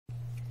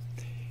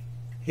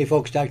Hey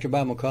folks, Dr.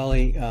 Bob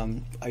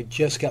McCauley. I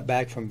just got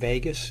back from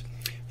Vegas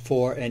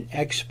for an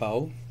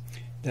expo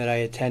that I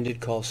attended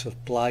called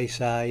Supply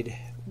Side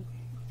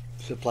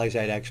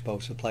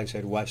Expo, Supply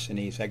Side West and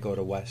East. I go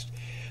to West.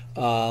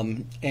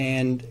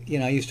 And, you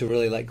know, I used to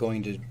really like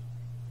going to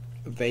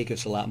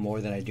Vegas a lot more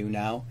than I do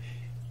now,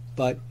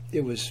 but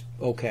it was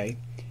okay.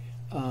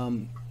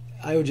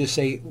 I would just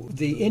say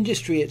the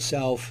industry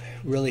itself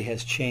really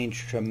has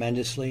changed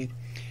tremendously.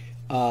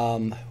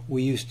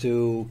 We used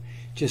to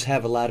just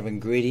have a lot of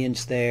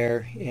ingredients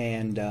there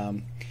and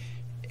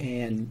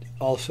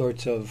all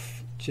sorts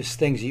of just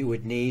things you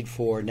would need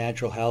for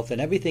natural health,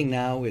 and everything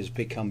now has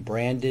become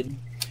branded.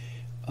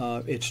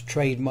 It's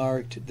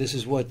trademarked. This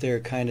is what they're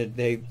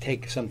they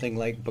take something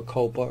like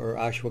bacopa or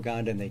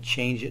ashwagandha and they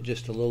change it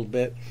just a little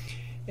bit,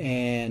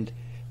 and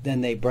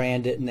then they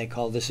brand it and they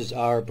call this is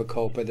our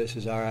bacopa, this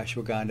is our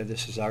ashwagandha,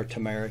 this is our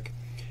turmeric.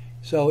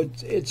 So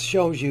it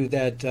shows you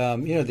that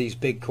you know, these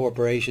big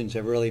corporations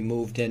have really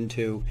moved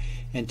into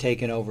and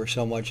taken over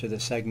so much of the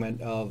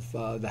segment of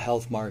the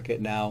health market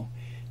now.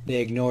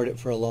 They ignored it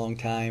for a long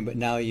time, but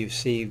now you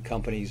see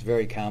companies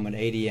very common.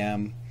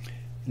 ADM,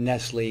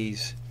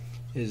 Nestle's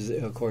is,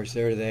 of course,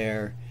 they're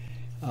there.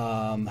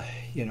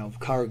 You know,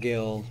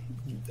 Cargill,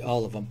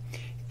 all of them.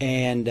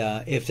 And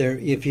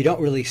if you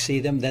don't really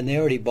see them, then they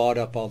already bought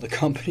up all the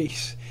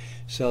companies.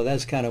 So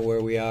that's kind of where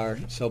we are.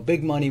 So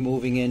big money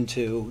moving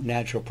into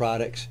natural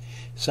products.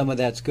 Some of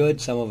that's good,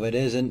 some of it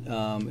isn't.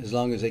 As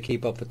long as they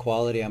keep up the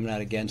quality, I'm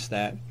not against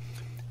that.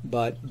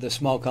 But the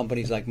small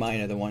companies like mine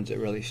are the ones that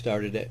really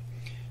started it.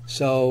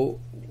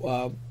 So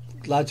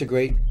lots of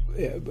great,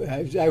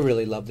 I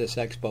really love this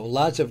expo.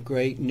 Lots of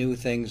great new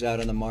things out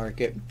on the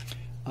market.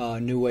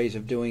 New ways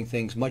of doing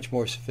things, much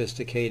more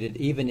sophisticated.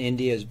 Even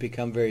India has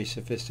become very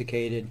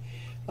sophisticated.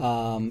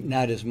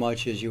 Not as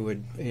much as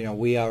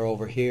we are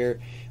over here,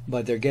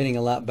 but they're getting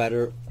a lot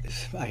better.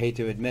 I hate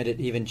to admit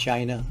it, even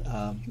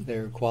China,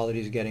 their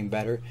quality is getting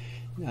better.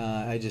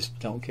 I just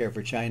don't care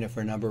for China for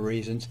a number of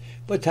reasons.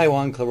 But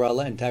Taiwan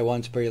Chlorella and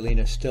Taiwan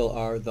Spirulina still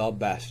are the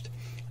best.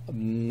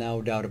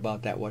 No doubt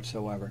about that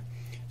whatsoever.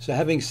 So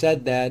having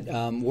said that,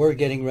 we're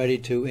getting ready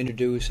to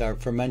introduce our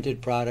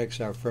fermented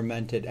products, our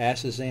fermented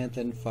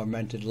astaxanthin,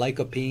 fermented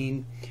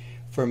lycopene,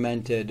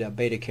 fermented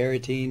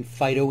beta-carotene,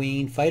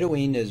 phytoene.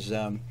 Phytoene is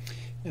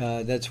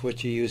that's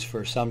what you use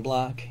for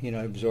sunblock. You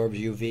know, it absorbs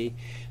UV.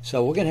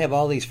 So we're going to have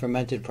all these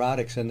fermented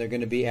products, and they're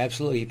going to be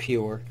absolutely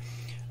pure.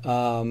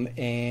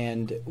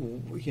 And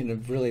you know,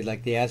 really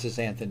like the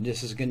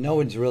astaxanthin. No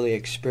one's really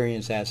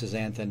experienced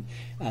astaxanthin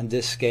on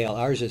this scale.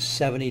 Ours is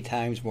 70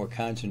 times more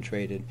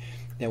concentrated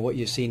than what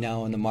you see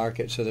now in the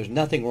market. So there's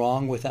nothing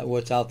wrong with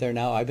what's out there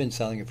now. I've been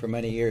selling it for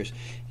many years.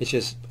 It's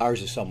just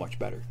ours is so much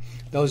better.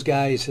 Those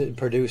guys that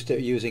produced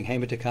it using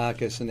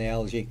Haematococcus and the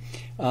algae,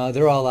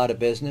 they're all out of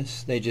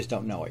business. They just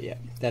don't know it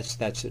yet. That's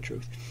the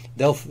truth.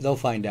 They'll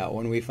find out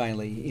when we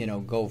finally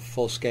go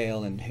full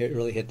scale and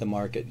really hit the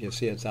market. You'll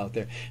see it's out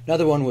there.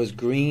 Another one was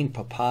green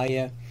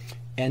papaya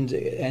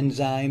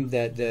enzyme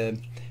that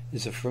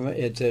is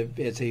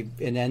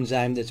an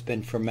enzyme that's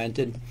been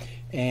fermented.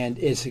 And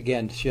it's,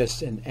 again,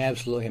 just an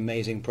absolutely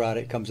amazing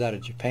product. Comes out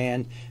of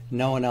Japan.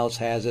 No one else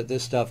has it.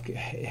 This stuff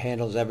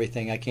handles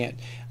everything. I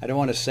don't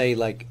want to say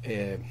like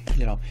you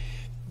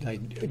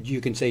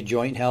can say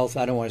joint health.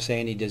 I don't want to say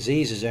any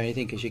diseases or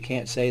anything, because you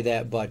can't say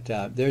that. But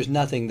there's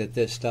nothing that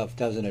this stuff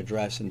doesn't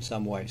address in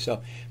some way.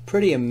 So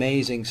pretty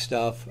amazing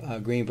stuff.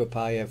 Green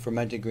papaya,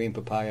 fermented green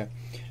papaya.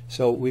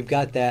 So we've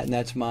got that, and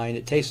that's mine.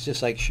 It tastes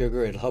just like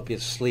sugar. It'll help you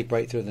sleep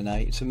right through the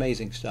night. It's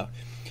amazing stuff.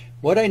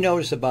 What I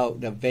noticed about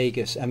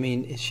Vegas, I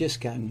mean, it's just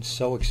gotten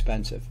so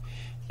expensive,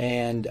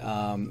 and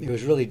it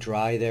was really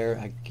dry there.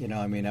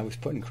 I was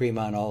putting cream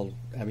on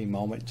every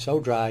moment.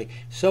 So dry,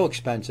 so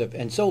expensive,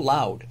 and so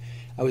loud.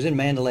 I was in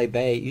Mandalay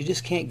Bay. You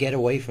just can't get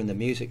away from the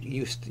music.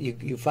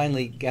 You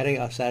finally got to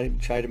outside and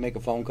try to make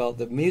a phone call.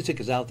 The music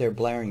is out there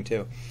blaring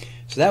too.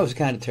 So that was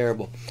kind of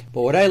terrible.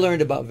 But what I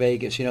learned about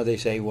Vegas, they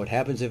say what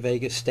happens in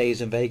Vegas stays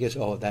in Vegas.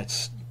 Oh,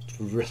 that's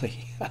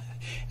really,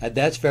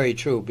 that's very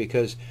true,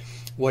 because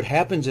what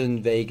happens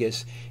in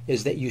Vegas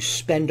is that you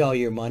spend all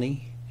your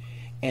money,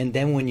 and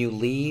then when you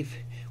leave,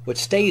 what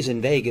stays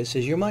in Vegas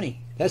is your money.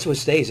 That's what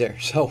stays there.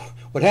 So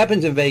what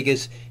happens in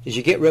Vegas is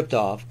you get ripped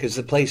off, because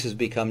the place has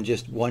become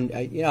just one.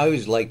 I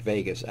always liked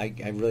Vegas. I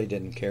really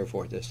didn't care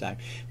for it this time.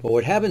 But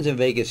what happens in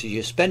Vegas is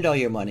you spend all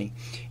your money,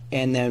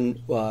 and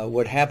then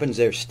what happens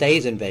there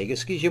stays in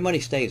Vegas, because your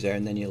money stays there,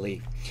 and then you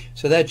leave.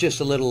 So that's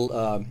just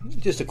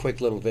a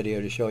quick little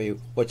video to show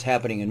you what's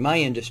happening in my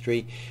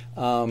industry.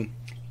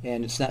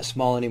 And it's not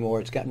small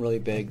anymore. It's gotten really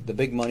big. The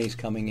big money's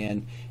coming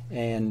in.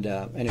 And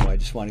anyway, I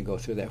just want to go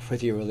through that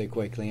with you really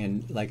quickly.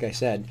 And like I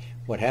said,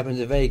 what happens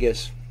in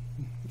Vegas,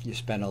 you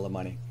spend all the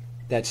money.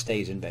 That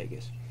stays in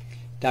Vegas.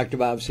 Dr.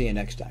 Bob, see you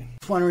next time. I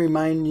just want to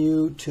remind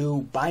you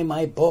to buy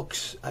my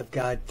books. I've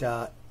got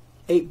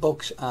 8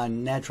 books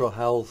on natural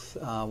health,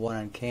 one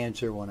on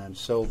cancer, one on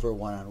silver,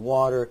 one on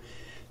water,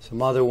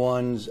 some other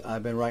ones.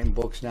 I've been writing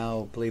books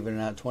now, believe it or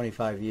not,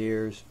 25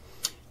 years.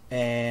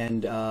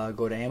 And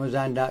go to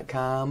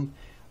Amazon.com.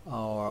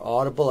 or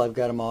Audible. I've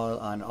got them all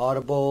on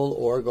Audible,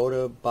 or go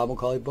to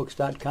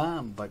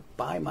BobMcCauleyBooks.com. But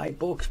buy my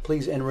books,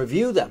 please, and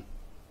review them.